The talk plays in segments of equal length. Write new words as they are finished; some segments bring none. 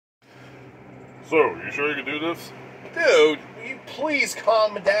So, you sure you can do this? Dude, you please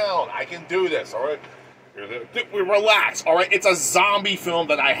calm down. I can do this, alright? Dude, relax, alright? It's a zombie film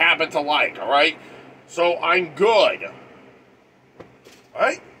that I happen to like, alright? So, I'm good.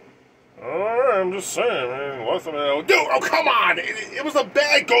 Alright? Alright, I'm just saying, man. Dude, oh, come on! It was a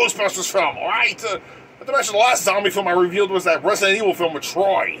bad Ghostbusters film, alright? Not to mention, the last zombie film I revealed was that Resident Evil film with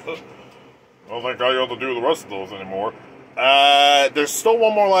Troy. I don't think I ought to do the rest of those anymore. There's still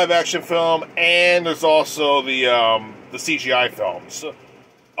one more live-action film, and there's also the CGI films.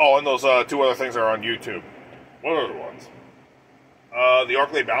 Oh, and those two other things are on YouTube. What other ones? The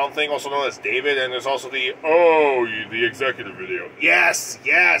Arklay Bound thing, also known as David, and there's also the... Oh, the executive video. Yes,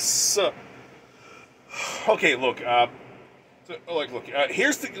 yes! Okay, look,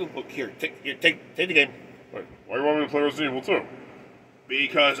 here's the... Look, here, take the game. Wait, why do you want me to play Resident Evil 2?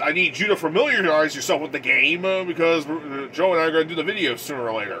 Because I need you to familiarize yourself with the game, because Joe and I are going to do the video sooner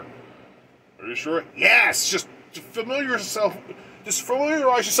or later. Are you sure? Yes, just familiarize yourself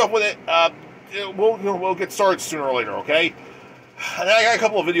with it. We'll get started sooner or later, okay? And I got a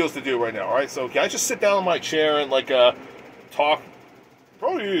couple of videos to do right now, alright? So can I just sit down in my chair and, talk?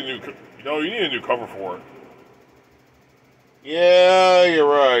 Probably need you need a new cover for it. Yeah, you're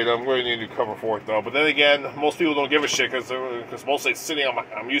right. I'm going to need a new cover for it, though. But then again, most people don't give a shit because mostly it's sitting on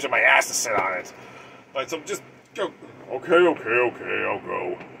I'm using my ass to sit on it. Alright, so just go. Okay, I'll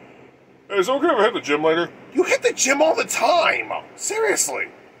go. Hey, is it okay if I hit the gym later? You hit the gym all the time! Seriously!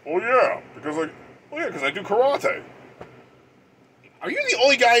 Oh yeah, because I do karate. Are you the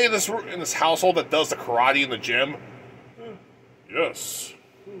only guy in this household that does the karate in the gym? Yes.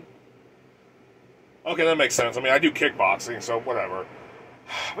 Okay, that makes sense. I mean, I do kickboxing, so whatever.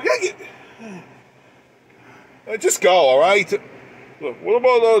 We gotta get... just go, alright? Look, what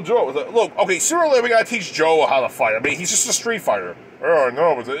about Joe? Look, okay, sooner or later we gotta teach Joe how to fight. I mean, he's just a street fighter. Yeah, I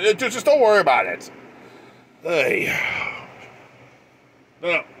know, but just don't worry about it. Hey.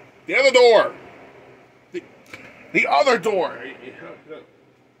 No, the other door. The other door.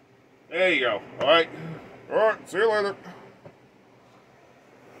 There you go. Alright. Alright, see you later.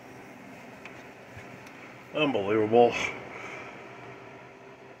 Unbelievable.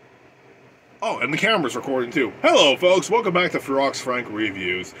 Oh, and the camera's recording too. Hello, folks. Welcome back to Ferox Frank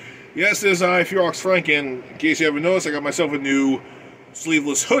Reviews. Yes, this is I, Ferox Frank, and in case you haven't noticed, I got myself a new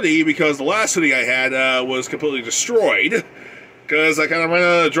sleeveless hoodie because the last hoodie I had was completely destroyed. Because I kind of ran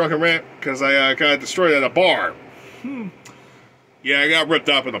out of drunken rant because I got destroyed at a bar. Yeah, I got ripped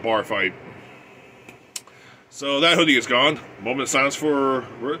up in a bar fight. So that hoodie is gone. Moment of silence for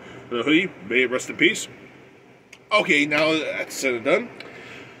the hoodie. May it rest in peace. Okay, now that's said and done.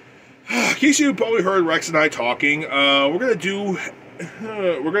 In case you probably heard Rex and I talking, we're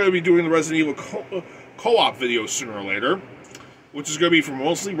gonna be doing the Resident Evil co-op video sooner or later, which is gonna be for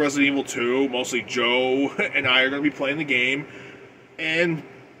mostly Resident Evil 2. Mostly Joe and I are gonna be playing the game, and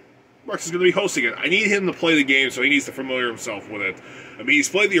Rex is gonna be hosting it. I need him to play the game, so he needs to familiar himself with it. I mean, he's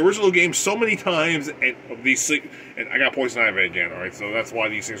played the original game so many times, and I got poison ivy again. All right, so that's why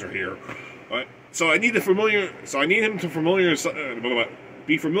these things are here. All right. So I need him to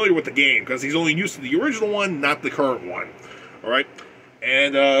be familiar with the game because he's only used to the original one, not the current one. All right,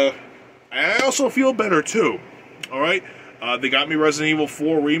 and I also feel better too. All right, they got me Resident Evil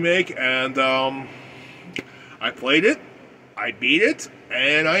 4 remake, and I played it, I beat it,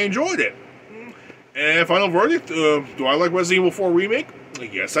 and I enjoyed it. And final verdict: do I like Resident Evil 4 remake?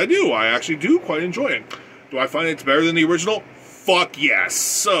 Yes, I do. I actually do quite enjoy it. Do I find it's better than the original? Fuck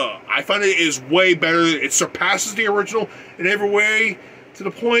yes. I find it is way better. It surpasses the original in every way to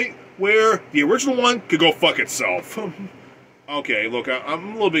the point where the original one could go fuck itself. Okay, look, I'm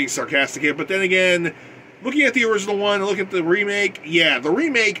a little bit sarcastic here, but then again, looking at the original one and looking at the remake, yeah, the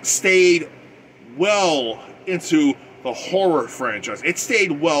remake stayed well into the horror franchise. It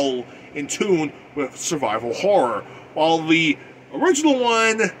stayed well in tune with survival horror, while the original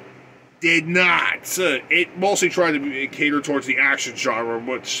one did not. It mostly tried to cater towards the action genre,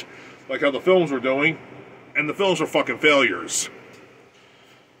 which, like how the films were doing, and the films were fucking failures.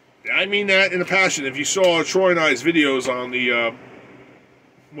 I mean that in a passion. If you saw Troy and I's videos on the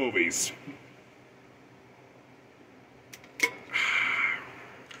movies.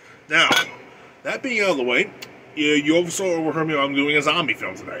 Now, that being out of the way, you also overheard me. I'm doing a zombie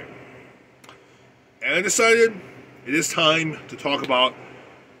film today, and I decided it is time to talk about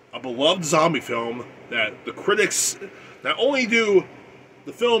a beloved zombie film that the critics not only does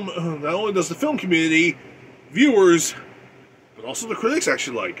the film community, viewers, but also the critics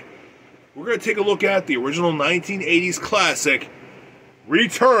actually like. We're going to take a look at the original 1980s classic,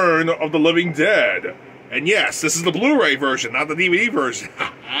 Return of the Living Dead. And yes, this is the Blu-ray version, not the DVD version.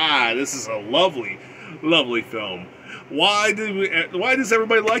 This is a lovely, lovely film. Why does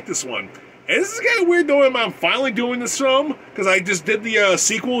everybody like this one? And this is kind of weird knowing I'm finally doing this film, because I just did the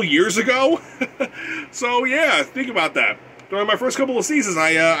sequel years ago. So yeah, think about that. During my first couple of seasons,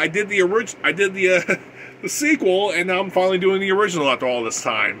 I did the sequel, and now I'm finally doing the original after all this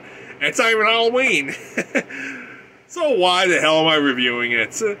time. And it's not even Halloween. So why the hell am I reviewing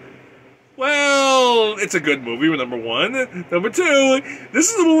it? Well, it's a good movie, number one. Number two,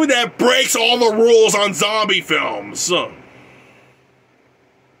 this is a movie that breaks all the rules on zombie films. Oh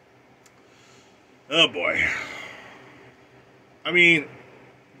boy. I mean,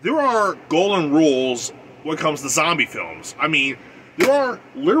 there are golden rules when it comes to zombie films. I mean, there are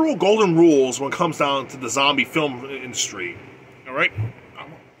literal golden rules when it comes down to the zombie film industry. Alright?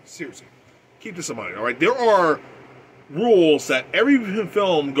 Seriously. Keep this in mind, alright? There are rules that every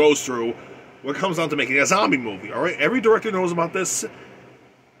film goes through when it comes down to making a zombie movie, alright? Every director knows about this,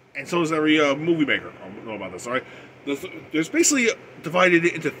 and so does every movie maker know about this, alright? There's basically divided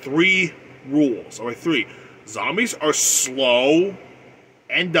into 3 rules, alright? 3. Zombies are slow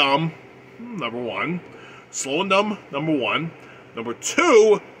and dumb, number 1. Slow and dumb, number 1. Number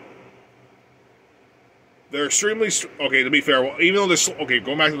 2, they're extremely... Okay, to be fair, even though they're... Okay,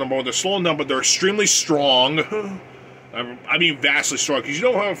 going back to number 1, they're slow and dumb, but they're extremely strong. I mean vastly strong, because you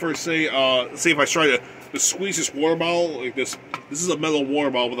don't have to say if I try to squeeze this water bottle, like this is a metal water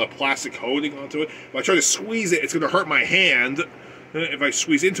bottle with a plastic coating onto it. If I try to squeeze it, it's going to hurt my hand. If I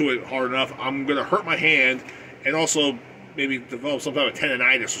squeeze into it hard enough, I'm going to hurt my hand, and also maybe develop some type of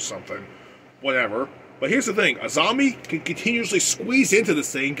tendonitis or something. Whatever. But here's the thing, a zombie can continuously squeeze into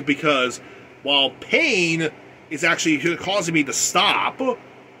this thing because while pain is actually causing me to stop, the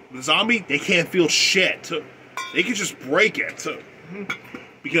zombie, they can't feel shit. They can just break it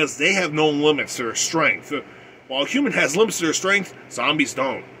because they have no limits to their strength. While a human has limits to their strength, zombies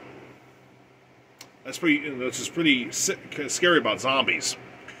don't. That's just pretty scary about zombies.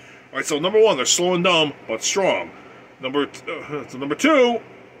 All right, so number 1, they're slow and dumb but strong. Number 2,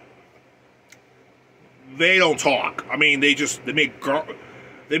 they don't talk. I mean, they make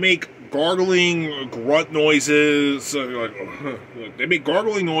gargling grunt noises. They make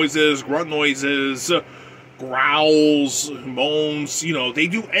gargling noises, grunt noises, growls, moans. You know, they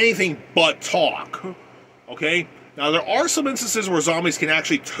do anything but talk. Okay. Now there are some instances where zombies can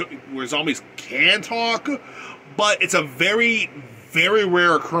talk, but it's a very, very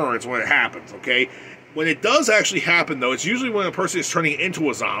rare occurrence when it happens. Okay. When it does actually happen, though, it's usually when a person is turning into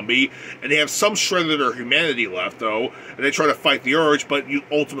a zombie, and they have some shred of their humanity left, though, and they try to fight the urge, but you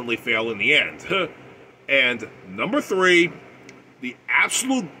ultimately fail in the end. And number 3, the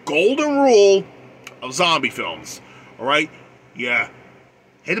absolute golden rule of zombie films. Alright? Yeah.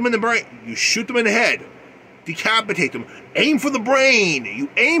 Hit them in the brain. You shoot them in the head. Decapitate them. Aim for the brain. You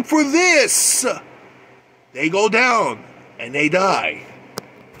aim for this. They go down, and they die.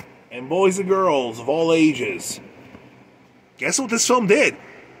 And boys and girls of all ages, guess what this film did?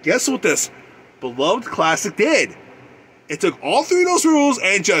 Guess what this beloved classic did? It took all 3 of those rules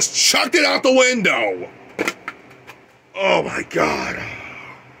and just chucked it out the window. Oh my God.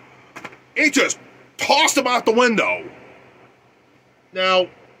 It just tossed them out the window. Now,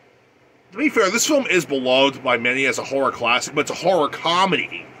 to be fair, this film is beloved by many as a horror classic, but it's a horror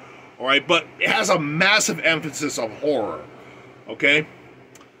comedy. Alright, but it has a massive emphasis of horror. Okay?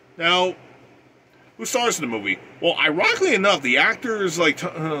 Now, who stars in the movie? Well, ironically enough, the actors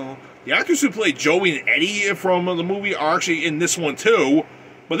who played Joey and Eddie from the movie are actually in this one too.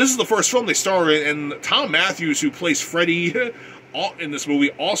 But this is the first film they star in, and Tom Matthews, who plays Freddy in this movie,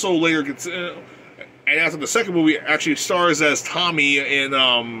 also later gets, and after the second movie, actually stars as Tommy in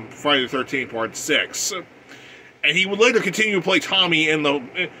Friday the 13th Part 6. And he would later continue to play Tommy in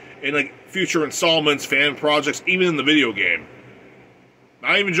like future installments, fan projects, even in the video game.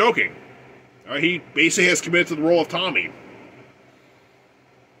 Not even joking. He basically has committed to the role of Tommy.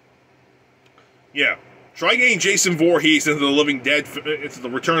 Yeah. Try getting Jason Voorhees into the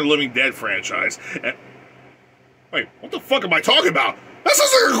Return of the Living Dead franchise. Wait, what the fuck am I talking about? That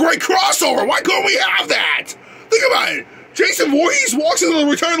sounds like a great crossover! Why couldn't we have that? Think about it. Jason Voorhees walks into the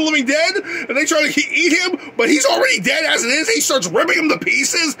Return of the Living Dead, and they try to eat him, but he's already dead as it is. He starts ripping him to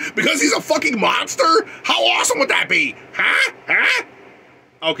pieces because he's a fucking monster? How awesome would that be? Huh?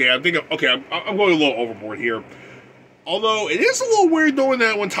 Okay, I'm going a little overboard here. Although, it is a little weird knowing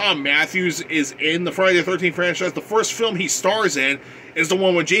that when Tom Matthews is in the Friday the 13th franchise, the first film he stars in is the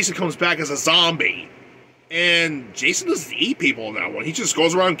one when Jason comes back as a zombie. And Jason doesn't eat people in that one. He just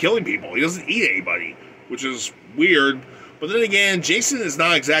goes around killing people. He doesn't eat anybody, which is weird. But then again, Jason is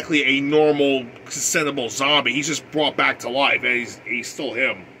not exactly a normal, sentable zombie. He's just brought back to life, and he's still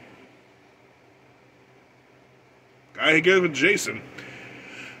him. Gotta give it to Jason.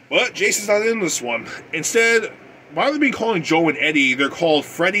 But Jason's not in this one. Instead, rather than be calling Joe and Eddie, they're called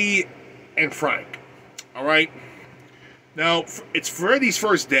Freddy and Frank. Alright? Now, it's Freddy's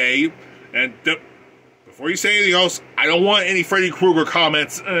first day, and before you say anything else, I don't want any Freddy Krueger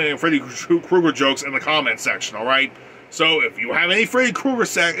comments, Freddy Krueger jokes in the comments section, alright? So, if you have any Freddy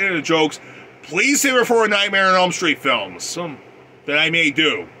Krueger jokes, please save it for a Nightmare on Elm Street films that I may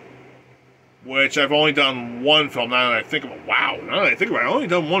do. Which I've only done one film, now that I think about it. Wow, now that I think about it, I've only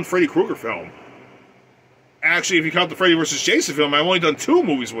done one Freddy Krueger film. Actually, if you count the Freddy vs. Jason film, I've only done 2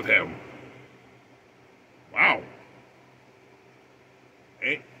 movies with him. Wow.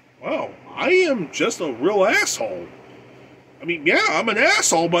 Hey, well, I am just a real asshole. I mean, yeah, I'm an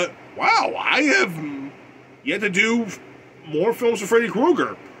asshole, but wow, I have yet to do more films with Freddy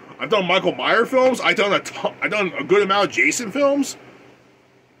Krueger. I've done Michael Myers films. I've done a good amount of Jason films.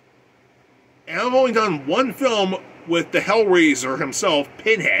 And I've only done one film with the Hellraiser himself,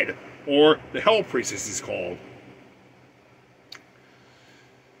 Pinhead, or the Hell Priest as he's called.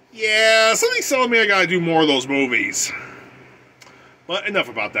 Yeah, something's telling me I gotta do more of those movies. But enough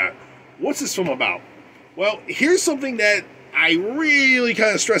about that. What's this film about? Well, here's something that I really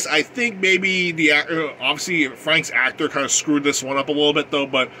kind of stress. I think maybe obviously Frank's actor kind of screwed this one up a little bit though,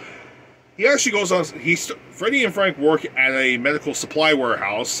 but he actually goes on, Freddy and Frank work at a medical supply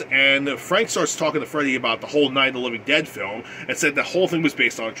warehouse, and Frank starts talking to Freddy about the whole Night of the Living Dead film, and said the whole thing was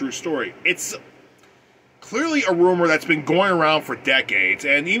based on a true story. It's clearly a rumor that's been going around for decades,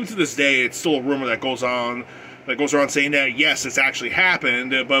 and even to this day, it's still a rumor that goes around saying that, yes, it's actually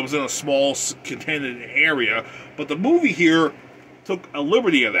happened, but it was in a small, contained area. But the movie here took a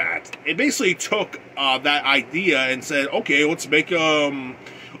liberty of that. It basically took that idea and said, okay, let's get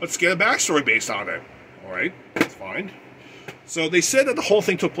a backstory based on it. Alright, that's fine. So they said that the whole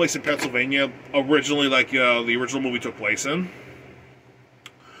thing took place in Pennsylvania, originally, like the original movie took place in.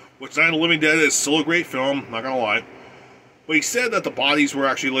 Which, Night of the Living Dead is still a great film, not gonna lie. But he said that the bodies were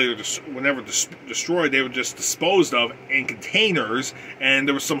actually later, whenever destroyed, they were just disposed of in containers, and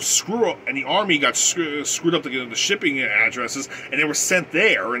there was some screw-up, and the army got screwed up the shipping addresses, and they were sent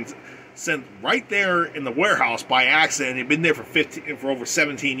there, and sent right there in the warehouse by accident. They've been there for over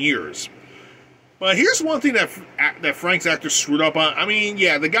 17 years. But here's one thing that Frank's actor screwed up on. I mean,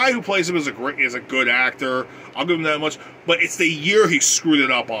 yeah, the guy who plays him is a good actor. I'll give him that much. But it's the year he screwed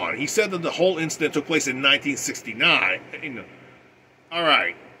it up on. He said that the whole incident took place in 1969. All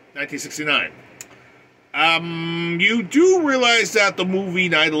right, 1969. You do realize that the movie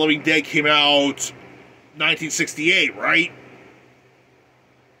Night of the Living Dead came out 1968, right?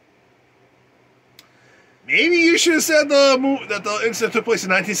 Maybe you should have said that the incident took place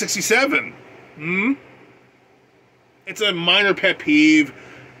in 1967. It's a minor pet peeve.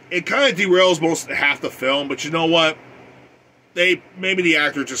 It kind of derails half the film, but you know what? Maybe the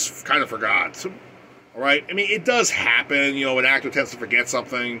actor just kind of forgot. So, all right, I mean, it does happen. You know, an actor tends to forget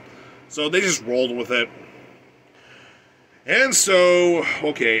something, so they just rolled with it. And so,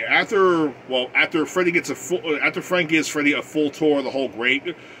 okay, after Frank gives Freddy a full tour of the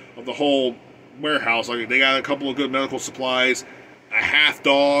whole warehouse, like they got a couple of good medical supplies, a half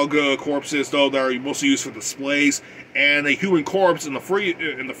dog corpses though that are mostly used for displays, and a human corpse in the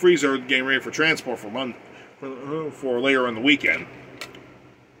freezer getting ready for transport for later on the weekend.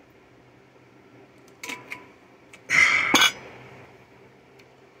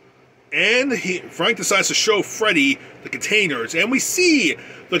 And Frank decides to show Freddy the containers, and we see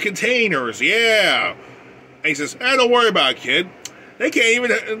the containers, yeah. And he says, "Don't worry about it, kid. They can't even,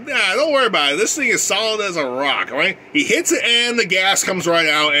 don't worry about it. This thing is solid as a rock," all right? He hits it, and the gas comes right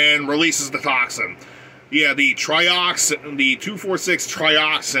out and releases the toxin. Yeah, the 246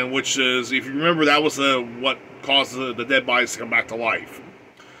 trioxin, which is, if you remember, that was what caused the dead bodies to come back to life.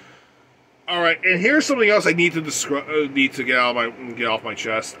 All right, and here's something else I need to get off my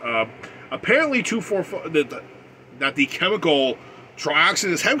chest. Apparently, 245 that the chemical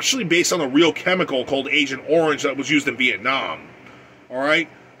trioxin is actually based on a real chemical called Agent Orange that was used in Vietnam. All right.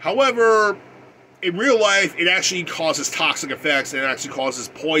 However, in real life, it actually causes toxic effects, and it actually causes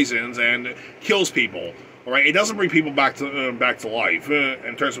poisons and kills people. All right. It doesn't bring people back to life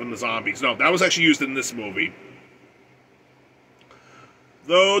in terms of the zombies. No, that was actually used in this movie.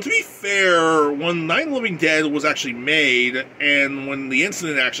 Though, to be fair, when Night of the Living Dead was actually made, and when the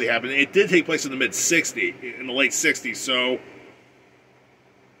incident actually happened, it did take place in the late 60s, so,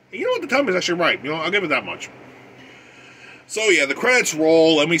 you know what, the time is actually right. You know, I'll give it that much. So yeah, the credits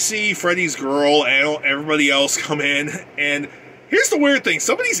roll, and we see Freddy's girl and everybody else come in. And here's the weird thing: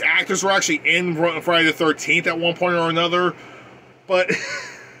 some of these actors were actually in Friday the 13th at one point or another, but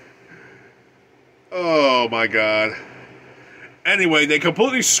oh my god. Anyway, they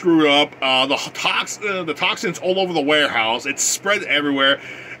completely screwed up. The toxins all over the warehouse. It's spread everywhere.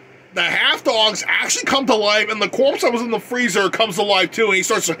 The half dogs actually come to life, and the corpse that was in the freezer comes to life too. And he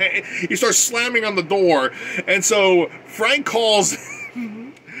starts slamming on the door, and so Frank calls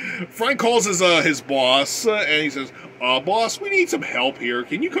his boss, and he says, "Boss, we need some help here.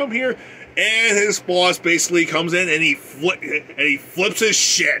 Can you come here?" And his boss basically comes in and he flips his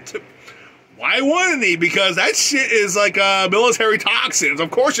shit. Why wouldn't he? Because that shit is like military toxins.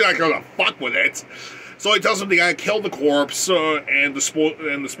 Of course, you're not gonna fuck with it. So he tells him they gotta kill the corpse and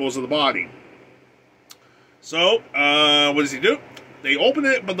dispose of the body. So, what does he do? They open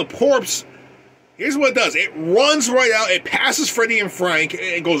it, but the corpse, here's what it does. It runs right out, it passes Freddy and Frank,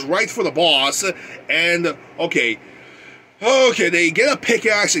 and goes right for the boss, and, okay, they get a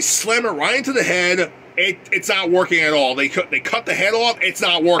pickaxe, they slam it right into the head. It's not working at all. They cut the head off, it's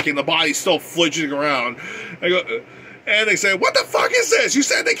not working. The body's still flinching around. And they say, "What the fuck is this? You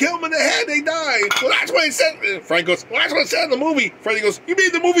said they kill them in the head, they die." Well, that's what it said. Frank goes, "Well, that's what it said in the movie." Freddy goes, "You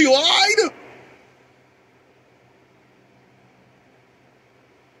mean the movie lied?"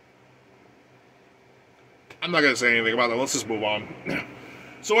 I'm not going to say anything about that. Let's just move on.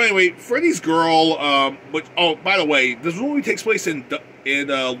 So anyway, Freddy's girl, by the way, this movie takes place in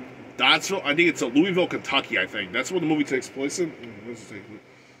Doddsville. I think it's Louisville, Kentucky, I think. That's where the movie takes place in.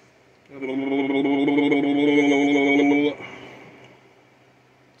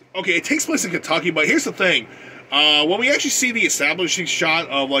 Okay, it takes place in Kentucky, but here's the thing. When we actually see the establishing shot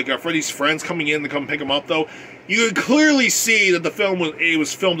of Freddy's friends coming in to come pick him up, though, you can clearly see that it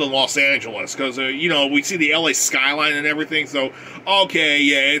was filmed in Los Angeles, because we see the LA skyline and everything. So okay,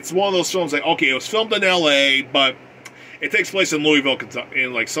 yeah, it's one of those films okay, it was filmed in LA, but it takes place in Louisville, Kentucky,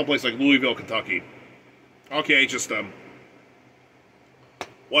 in someplace like Louisville, Kentucky. Okay, just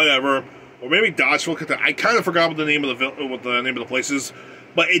whatever, or maybe Dodgeville, Kentucky. I kind of forgot what the name of the place is,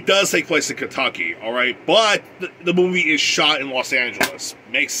 but it does take place in Kentucky. All right, but the movie is shot in Los Angeles.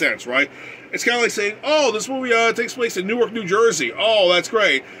 Makes sense, right? It's kind of like saying, "Oh, this movie takes place in Newark, New Jersey." Oh, that's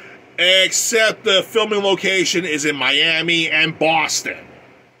great, except the filming location is in Miami and Boston.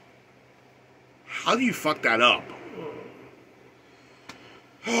 How do you fuck that up?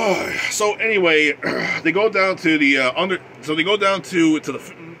 So anyway, they go down to the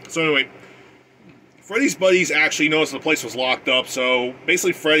So anyway, Freddy's buddies actually noticed the place was locked up. So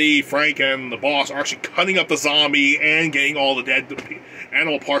basically, Freddy, Frank, and the boss are actually cutting up the zombie and getting all the dead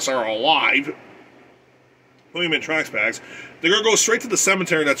animal parts that are alive, putting them in trash bags. They're gonna go straight to the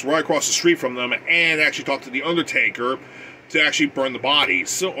cemetery that's right across the street from them and actually talk to the Undertaker to actually burn the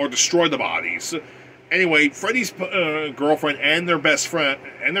bodies or destroy the bodies. Anyway, Freddy's girlfriend and their best friend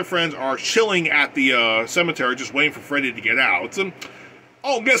and their friends are chilling at the cemetery, just waiting for Freddy to get out.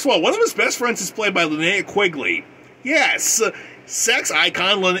 Guess what? One of his best friends is played by Linnea Quigley. Yes, 80s sex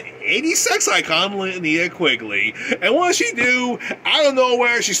icon Linnea Quigley. And what does she do? Out of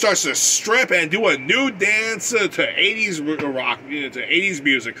nowhere, she starts to strip and do a nude dance to 80s rock, to 80s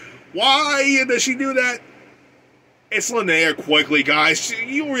music. Why does she do that? It's Linnea Quigley, guys. Do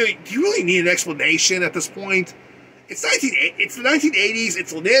you really need an explanation at this point? It's the 1980s.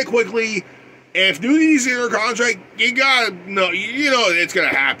 It's Linnea Quigley. If nudity's in her contract, you gotta know. You know it's gonna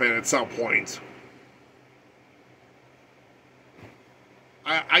happen at some point.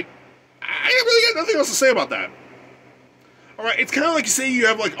 I really got nothing else to say about that. All right, it's kind of like you say you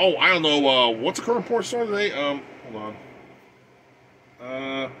have I don't know, what's the current porn star today? Hold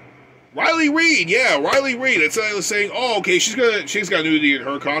on. Riley Reid, yeah, Riley Reid. It's saying, okay, she's got nudity in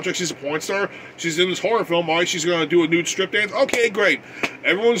her contract. She's a porn star. She's in this horror film. All right, she's gonna do a nude strip dance. Okay, great.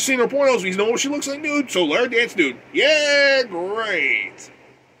 Everyone's seen her pornos. We know what she looks like nude. So let her dance nude. Yeah, great.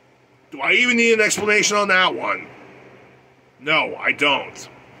 Do I even need an explanation on that one? No, I don't.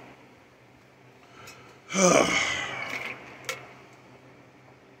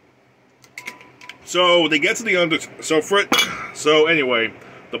 So they get to the So anyway.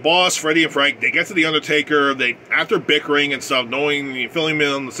 The boss, Freddy and Frank, they get to the Undertaker. After bickering and stuff, filling in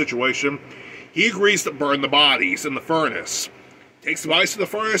on the situation, he agrees to burn the bodies in the furnace. Takes the bodies to the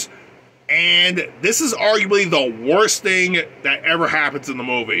furnace, and this is arguably the worst thing that ever happens in the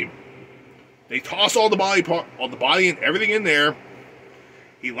movie. They toss all the body and everything in there.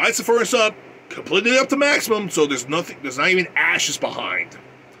 He lights the furnace up, completely up to maximum, so there's not even ashes behind.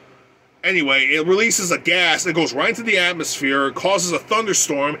 Anyway, it releases a gas that goes right into the atmosphere, causes a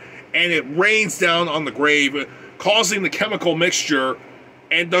thunderstorm, and it rains down on the grave, causing the chemical mixture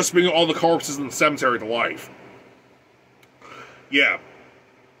and thus bringing all the corpses in the cemetery to life. Yeah.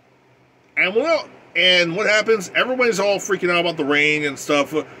 And what happens? Everybody's all freaking out about the rain and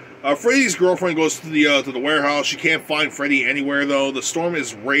stuff. Freddy's girlfriend goes to the warehouse. She can't find Freddy anywhere though. The storm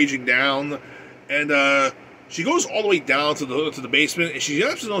is raging down, and she goes all the way down to the basement, and she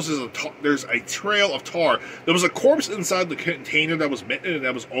actually notices there's a trail of tar. There was a corpse inside the container that was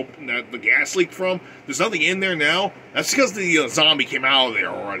open, that the gas leaked from. There's nothing in there now. That's because the zombie came out of there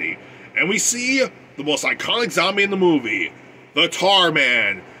already. And we see the most iconic zombie in the movie, the Tar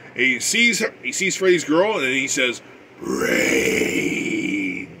Man. He sees Freddy's girl, and he says, "Brains,"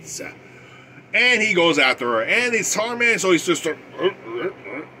 and he goes after her. And it's Tar Man, so he's just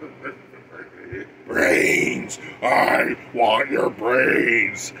brains. I want your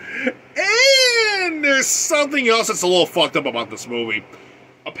brains. And there's something else that's a little fucked up about this movie.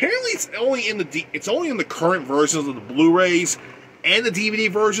 Apparently, it's only in the current versions of the Blu-rays and the DVD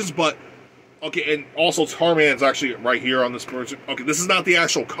versions, but. Okay, and also Tarman's actually right here on this version. Okay, this is not the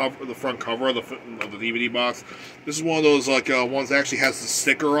actual cover, the front cover of the DVD box. This is one of those ones that actually has the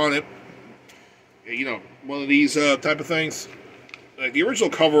sticker on it. You know, one of these type of things. Like the original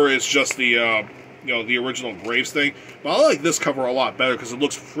cover is just the the original Graves thing. But I like this cover a lot better because it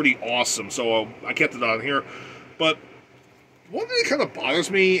looks pretty awesome. So I kept it on here. But one thing that kind of bothers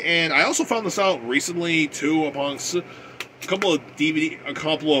me, and I also found this out recently too amongst a couple of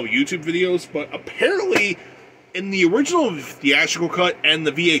YouTube videos, but apparently in the original theatrical cut and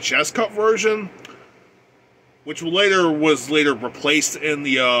the VHS cut version, which was later replaced in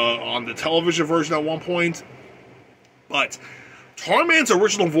the on the television version at one point, but Tarman's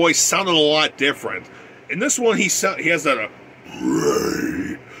original voice sounded a lot different. In this one, he has that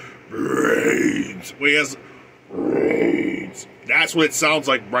brains. Well, he has brains. That's what it sounds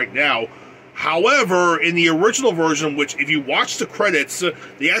like right now. However, in the original version, which if you watch the credits,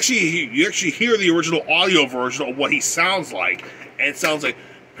 you actually hear the original audio version of what he sounds like, and it sounds like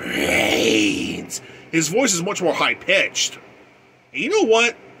brains. His voice is much more high pitched. And you know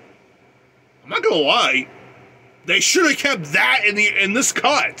what? I'm not gonna lie. They should have kept that in this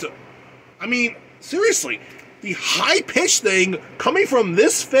cut. I mean, seriously, the high pitched thing coming from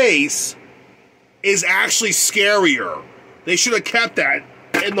this face is actually scarier. They should have kept that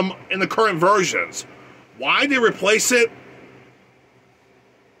in the current versions. Why they replace it?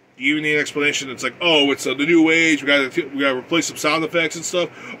 Do you even need an explanation? It's like, oh, it's the new age. We gotta replace some sound effects and stuff.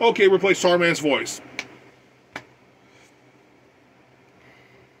 Okay, replace Tarman's voice.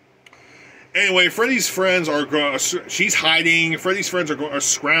 Anyway, Freddy's friends she's hiding. Freddy's friends are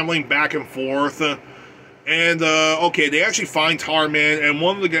scrambling back and forth. And, okay, they actually find Tarman, and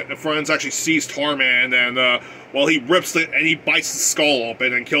one of the friends actually sees Tarman, and, well, he rips it, and he bites the skull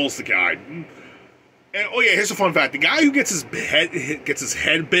open and kills the guy. And, oh yeah, here's a fun fact. The guy who gets his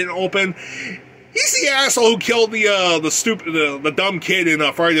head bitten open, he's the asshole who killed the dumb kid in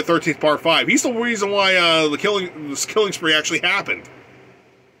Friday the 13th Part 5. He's the reason why, this killing spree actually happened.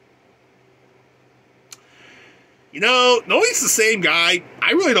 You know, knowing it's the same guy,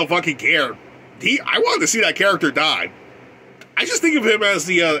 I really don't fucking care. I wanted to see that character die. I just think of him as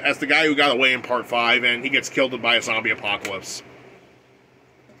the guy who got away in Part 5, and he gets killed by a zombie apocalypse.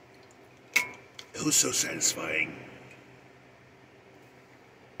 It was so satisfying.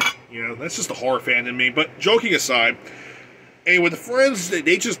 You know, that's just a horror fan in me. But joking aside, anyway, the friends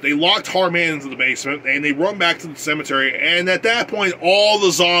they locked Tarman into the basement, and they run back to the cemetery, and at that point, all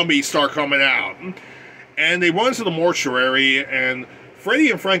the zombies start coming out. And they run to the mortuary, and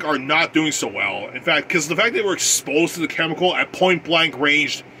Freddy and Frank are not doing so well. In fact, because the fact they were exposed to the chemical at point-blank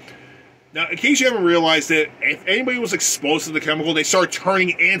range. Now, in case you haven't realized it, if anybody was exposed to the chemical, they start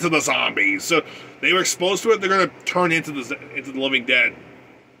turning into the zombies. So they were exposed to it, they're going to turn into the living dead.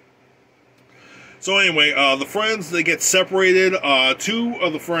 So anyway, the friends, they get separated. Two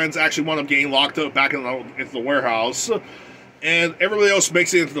of the friends actually wound up getting locked up back into the warehouse. And everybody else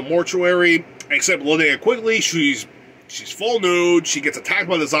makes it into the mortuary, except Linnea Quigley. She's full nude, she gets attacked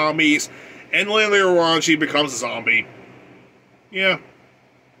by the zombies, and later on she becomes a zombie. Yeah.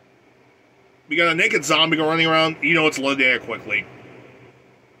 We got a naked zombie running around, you know it's Linnea Quigley.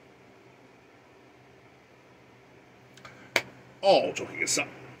 All joking aside.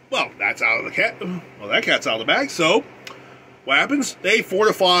 Well, that's out of the cat. Well, that cat's out of the bag, so what happens? They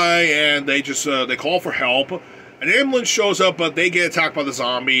fortify and they call for help. An ambulance shows up, but they get attacked by the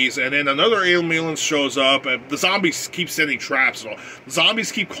zombies, and then another ambulance shows up, and the zombies keep sending traps. So the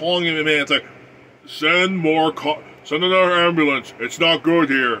zombies keep calling him in, and it's like, send another ambulance. It's not good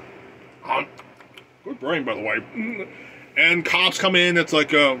here. Good brain, by the way. And cops come in. It's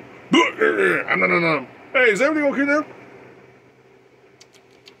like, no. Hey, is everything okay now?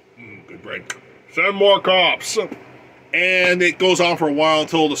 Good break. Send more cops. And it goes on for a while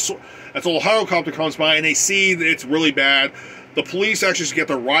until the helicopter comes by and they see that it's really bad. The police actually just get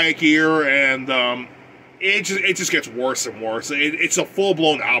their riot gear, and it just gets worse and worse. It's a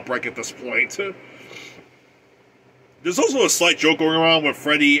full-blown outbreak at this point. There's also a slight joke going around with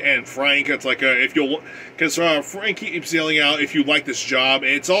Freddy and Frank. It's like because Frank keeps yelling out, "If you like this job,"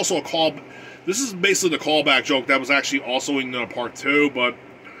 and it's also a call. This is basically the callback joke that was actually also in part 2, but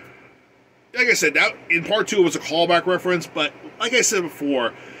like I said, that in part 2 it was a callback reference. But like I said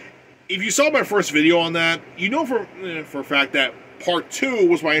before, if you saw my first video on that, you know for a fact that part 2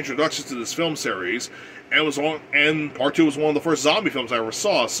 was my introduction to this film series, and part 2 was one of the first zombie films I ever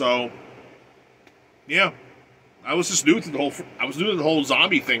saw. So, yeah, I was just new to the whole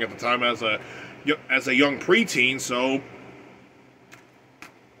zombie thing at the time as a young preteen. So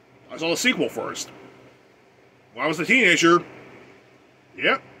I saw the sequel first. When I was a teenager,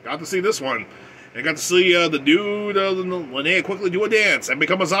 yeah, got to see this one. I got to see the dude, Linnea, quickly do a dance and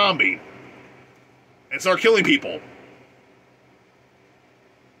become a zombie. And start killing people.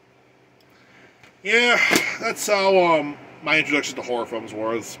 Yeah, that's how my introduction to horror films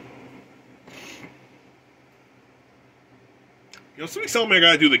was. You know, somebody's telling me I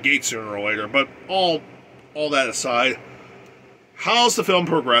gotta do the gate sooner or later, but all that aside, how's the film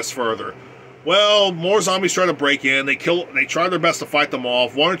progress further? Well, more zombies try to break in. They try their best to fight them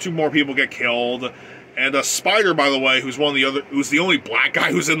off. 1 or 2 more people get killed. And Spider, by the way, who's the only black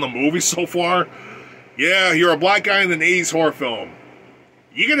guy who's in the movie so far. Yeah, you're a black guy in an 80s horror film.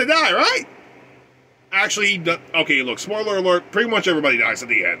 You're gonna die, right? Actually, okay, look, spoiler alert, pretty much everybody dies at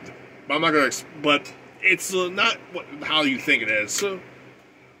the end. But I'm not gonna, but it's not how you think it is. So,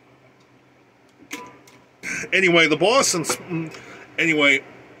 anyway, the boss anyway,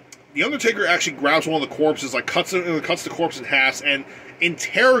 the Undertaker actually grabs one of the corpses, like cuts the corpse in half, and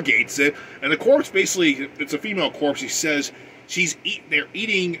interrogates it. And the corpse basically, it's a female corpse. He says they're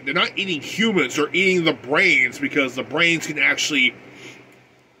not eating humans, they're eating the brains, because the brains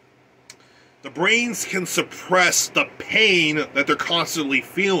can suppress the pain that they're constantly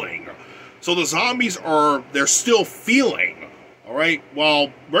feeling. So the zombies they're still feeling, all right?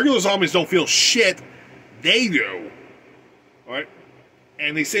 While regular zombies don't feel shit, they do, all right?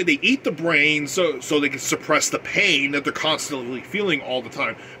 And they say they eat the brain so they can suppress the pain that they're constantly feeling all the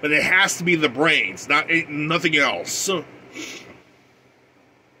time. But it has to be the brains, nothing else.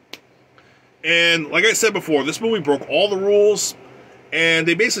 And like I said before, this movie broke all the rules. And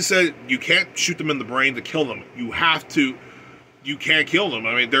they basically said you can't shoot them in the brain to kill them. You can't kill them.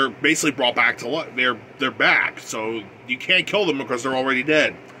 I mean, they're basically brought back to life. They're back. So you can't kill them because they're already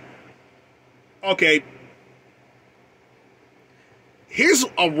dead. Okay. Here's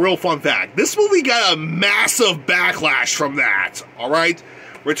a real fun fact. This movie got a massive backlash from that, alright?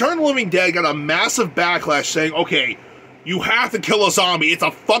 Return of the Living Dead got a massive backlash saying, okay, you have to kill a zombie. It's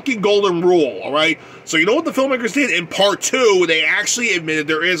a fucking golden rule, alright? So you know what the filmmakers did? In part 2, they actually admitted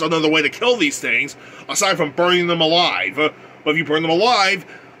there is another way to kill these things, aside from burning them alive. But if you burn them alive,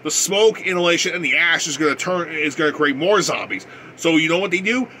 the smoke, inhalation, and the ash is going to create more zombies. So you know what they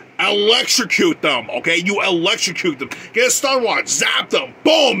do? Electrocute them, okay? You electrocute them. Get a stun watch, zap them,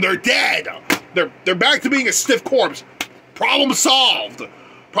 boom, they're dead. They're back to being a stiff corpse. Problem solved.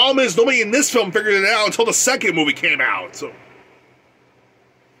 Problem is, nobody in this film figured it out until the second movie came out. So,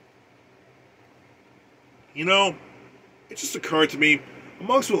 you know, it just occurred to me,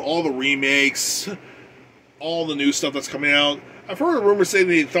 amongst with all the remakes, all the new stuff that's coming out, I've heard a rumor saying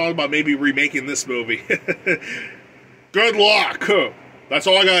they thought about maybe remaking this movie. Good luck. That's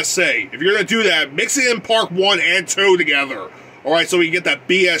all I gotta say. If you're gonna do that, mix it in part 1 and 2 together. Alright, so we can get that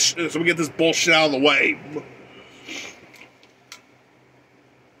BS, so we get this bullshit out of the way.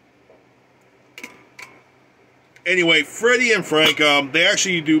 Anyway, Freddy and Frank, they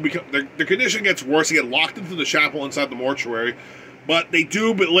actually do become, their condition gets worse. They get locked into the chapel inside the mortuary. But they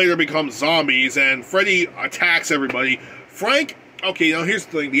do later become zombies, and Freddy attacks everybody. Frank, okay, now here's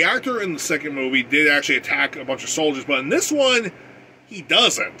the thing. The actor in the second movie did actually attack a bunch of soldiers, but in this one, he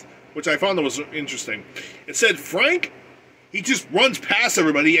doesn't, which I found that was interesting. It said Frank, he just runs past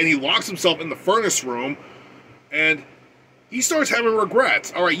everybody and he locks himself in the furnace room and he starts having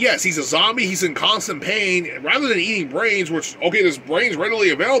regrets. Alright, yes, he's a zombie, he's in constant pain. Rather than eating brains, which, okay, there's brains readily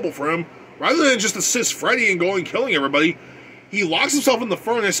available for him, rather than just assist Freddy and going and killing everybody, he locks himself in the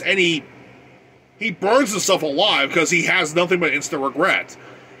furnace and he burns himself alive because he has nothing but instant regret.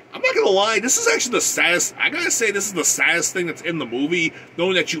 I'm not gonna lie, this is actually the saddest. I gotta say, this is the saddest thing that's in the movie,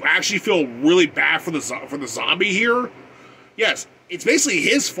 knowing that you actually feel really bad for the zombie here. Yes, it's basically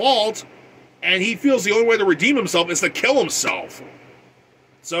his fault, and he feels the only way to redeem himself is to kill himself.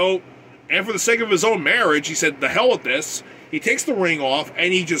 So, and for the sake of his own marriage, he said, "The hell with this." He takes the ring off,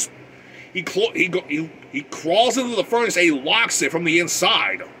 and he crawls into the furnace and he locks it from the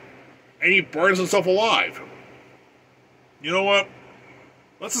inside, and he burns himself alive. You know what?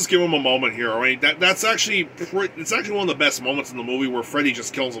 Let's just give him a moment here. All right, that's actually it's actually one of the best moments in the movie where Frank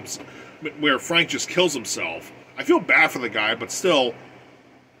just kills himself. I feel bad for the guy, but still,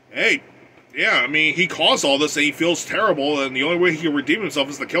 hey, yeah, I mean, he caused all this and he feels terrible, and the only way he can redeem himself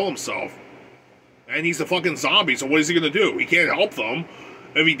is to kill himself. And he's a fucking zombie, so what is he gonna do? He can't help them.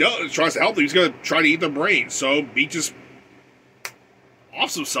 If he tries to help them, he's gonna try to eat their brains. So he just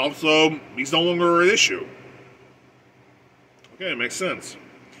offs himself, so he's no longer an issue. Okay, it makes sense.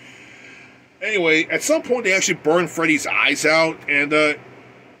 Anyway, at some point they actually burn Freddy's eyes out, and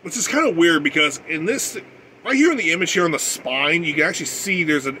which is kind of weird because in this, right here in the image here on the spine, you can actually see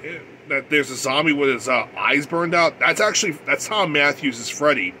there's a zombie with his eyes burned out. That's Tom Matthews'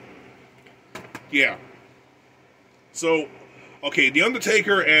 Freddy. Yeah. So, okay, the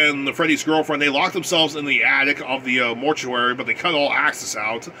Undertaker and the Freddy's girlfriend, they locked themselves in the attic of the mortuary, but they cut all access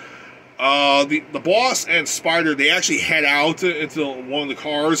out. The boss and Spider, they actually head out into one of the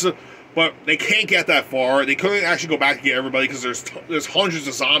cars, but they can't get that far. They couldn't actually go back and get everybody because there's hundreds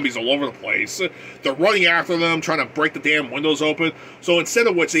of zombies all over the place. They're running after them, trying to break the damn windows open. So instead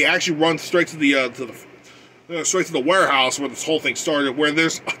of which, they actually run straight to the warehouse where this whole thing started, where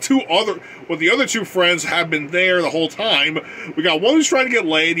there's the other two friends have been there the whole time. We got one who's trying to get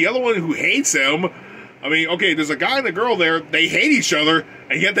laid, the other one who hates him. I mean, okay, there's a guy and a girl there, they hate each other,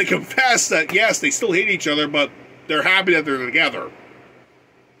 and yet they confess that, yes, they still hate each other, but they're happy that they're together.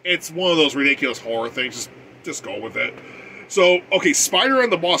 It's one of those ridiculous horror things, just go with it. So, okay, Spider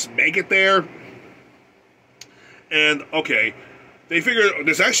and the boss make it there, and, okay, they figure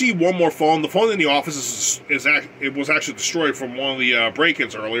there's actually one more phone. The phone in the office it was actually destroyed from one of the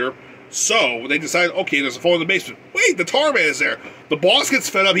break-ins earlier. So they decide, okay, there's a phone in the basement. Wait, the tar man is there. The boss gets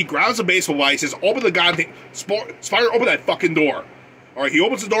fed up. He grabs a baseball bat. He says, "Open the goddamn Spider! Open that fucking door!" All right, he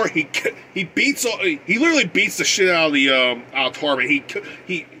opens the door. He literally beats the shit out of tar man.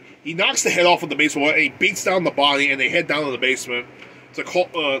 He knocks the head off with the baseball bat, and he beats down the body. And they head down to the basement to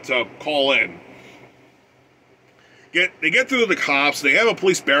call in. They get through the cops. They have a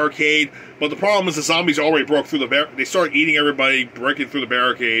police barricade, but the problem is the zombies already broke through they start eating everybody, breaking through the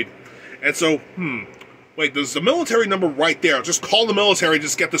barricade. And so, wait, there's the military number right there. Just call the military,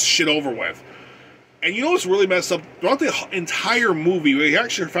 just get this shit over with. And you know what's really messed up? Throughout the entire movie, we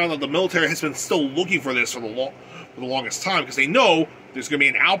actually found out the military has been still looking for this for the longest time, because they know there's going to be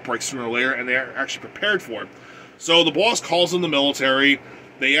an outbreak sooner or later, and they're actually prepared for it. So the boss calls in the military.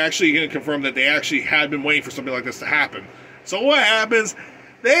 They actually confirm that they actually had been waiting for something like this to happen. So what happens?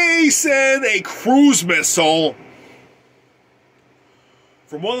 They send a cruise missile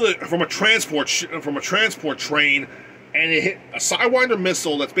from a transport train, and it hit a Sidewinder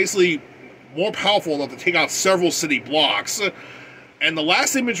missile that's basically more powerful enough to take out several city blocks. And the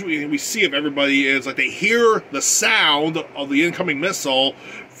last image we see of everybody is like they hear the sound of the incoming missile.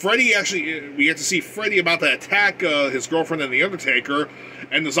 We get to see Freddy about to attack his girlfriend and the Undertaker,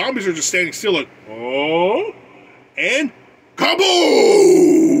 and the zombies are just standing still like, oh, and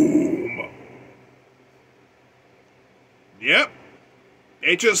kaboom! Yep.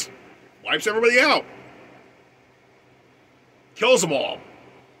 It just wipes everybody out. Kills them all.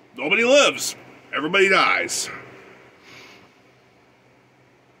 Nobody lives. Everybody dies.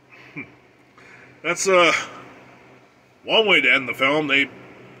 That's one way to end the film.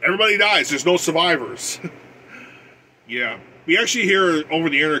 Everybody dies. There's no survivors. Yeah, we actually hear over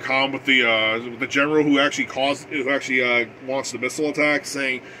the intercom with the general who actually launched the missile attack,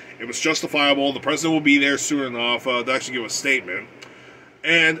 saying it was justifiable. The president will be there soon enough to actually give a statement.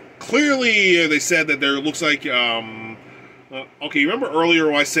 And clearly, they said that there looks like. Okay, remember earlier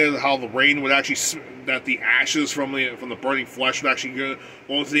when I said how the rain would actually that the ashes from the burning flesh would actually go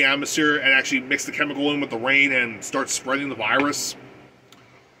into the atmosphere and actually mix the chemical in with the rain and start spreading the virus?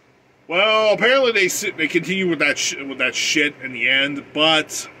 Well, apparently they continue with that shit in the end,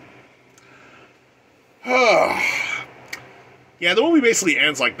 but yeah, the movie basically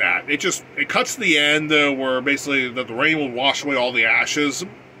ends like that. It cuts to the end where basically the rain will wash away all the ashes.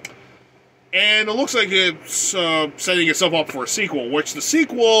 And it looks like it's setting itself up for a sequel, which the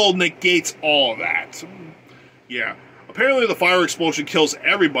sequel negates all of that. Yeah. Apparently the fire explosion kills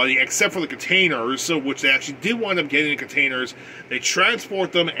everybody except for the containers, which they actually did wind up getting in containers. They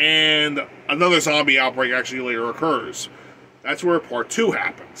transport them, and another zombie outbreak actually later occurs. That's where part 2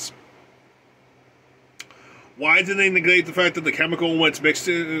 happens. Why did they negate the fact that the chemical, when it's mixed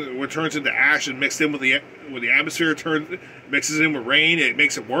in, when it turns into ash and mixed in with the atmosphere, mixes in with rain, it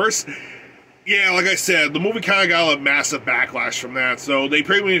makes it worse? Yeah, like I said, the movie kind of got a massive backlash from that. So they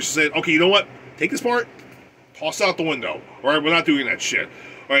pretty much said, okay, you know what? Take this part, toss it out the window. All right, we're not doing that shit.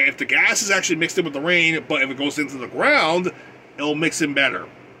 All right, if the gas is actually mixed in with the rain, but if it goes into the ground, it'll mix in better.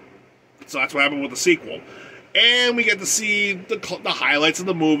 So that's what happened with the sequel. And we get to see the highlights of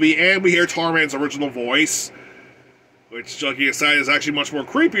the movie, and we hear Tarman's original voice, which, joking aside, is actually much more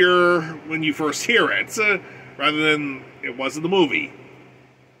creepier when you first hear it, rather than it was in the movie.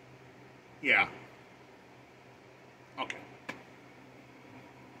 Yeah. Okay.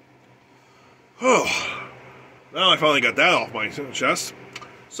 Oh. Now I finally got that off my chest.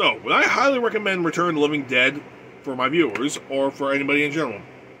 So, would I highly recommend Return of the Living Dead for my viewers, or for anybody in general?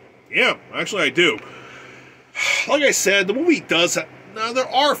 Yeah, actually I do. Like I said, the movie does... Now, there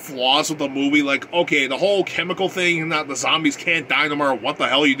are flaws with the movie, like, okay, the whole chemical thing, and that the zombies can't die no matter what the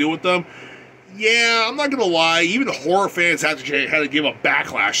hell you do with them. Yeah, I'm not gonna lie, even the horror fans had to give a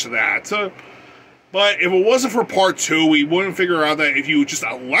backlash to that. But if it wasn't for part 2, we wouldn't figure out that if you just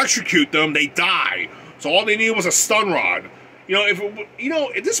electrocute them, they die. So all they needed was a stun rod. You know,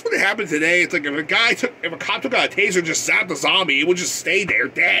 if this would have happened today, it's like if a cop took out a taser and just zapped the zombie, it would just stay there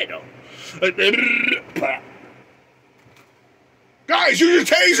dead. Guys, use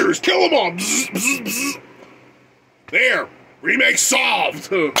your tasers! Kill them all! Bzz, bzz, bzz. There! Remake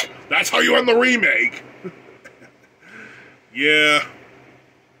solved! That's how you end the remake! Yeah.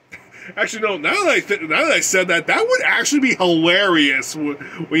 Actually, no, now that I said that, that would actually be hilarious when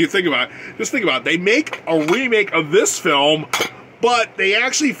you think about it. Just think about it. They make a remake of this film, but they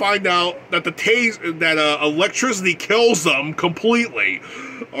actually find out that electricity kills them completely.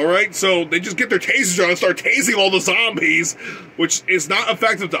 Alright, so they just get their tasers on and start tasing all the zombies, which is not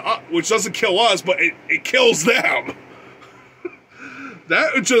effective to us, which doesn't kill us, but it kills them.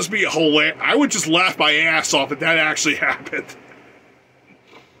 That would just be hilarious. I would just laugh my ass off if that actually happened.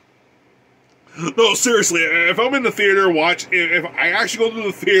 No, seriously, if I'm in the theater, if I actually go to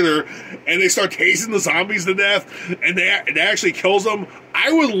the theater and they start tasing the zombies to death and it actually kills them,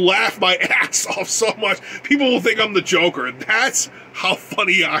 I would laugh my ass off so much. People will think I'm the Joker. That's how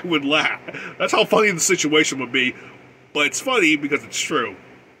funny I would laugh. That's how funny the situation would be. But it's funny because it's true.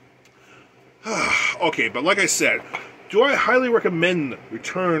 Okay, but like I said, do I highly recommend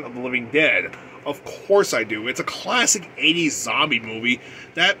Return of the Living Dead? Of course I do. It's a classic 80s zombie movie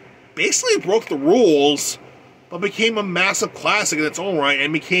that basically broke the rules, but became a massive classic in its own right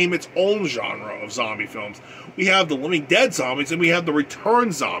and became its own genre of zombie films. We have the Living Dead zombies and we have the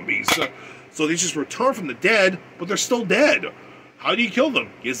Return zombies. So they just return from the dead, but they're still dead. How do you kill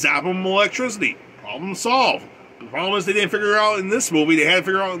them? You zap them with electricity. Problem solved. The problem is they didn't figure it out in this movie. They had to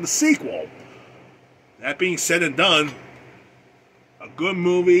figure it out in the sequel. That being said and done, a good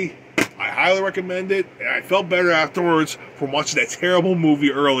movie. I highly recommend it, and I felt better afterwards from watching that terrible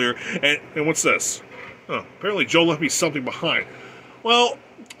movie earlier. And what's this? Oh, apparently Joe left me something behind. Well,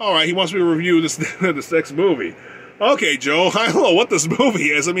 alright, he wants me to review this next movie. Okay, Joe, I don't know what this movie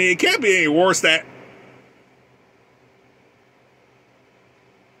is. I mean, it can't be any worse than...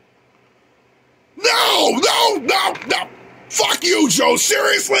 No! Fuck you, Joe,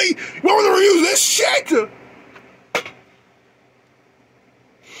 seriously? You want me to review this shit?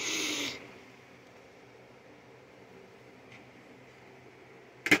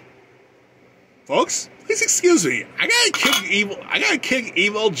 Folks, please excuse me. I gotta kick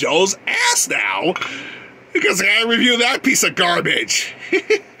evil Joe's ass now because I gotta review that piece of garbage.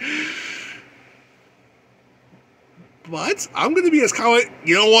 But I'm gonna be as calm.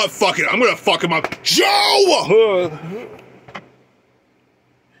 You know what? Fuck it. I'm gonna fuck him up. Joe!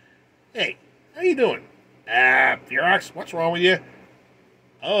 Hey, how you doing? Furax, what's wrong with you?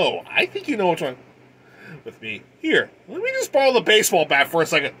 Oh, I think you know what's wrong with me. Here, let me just borrow the baseball bat for a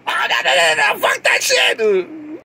second. Oh, no, fuck that shit!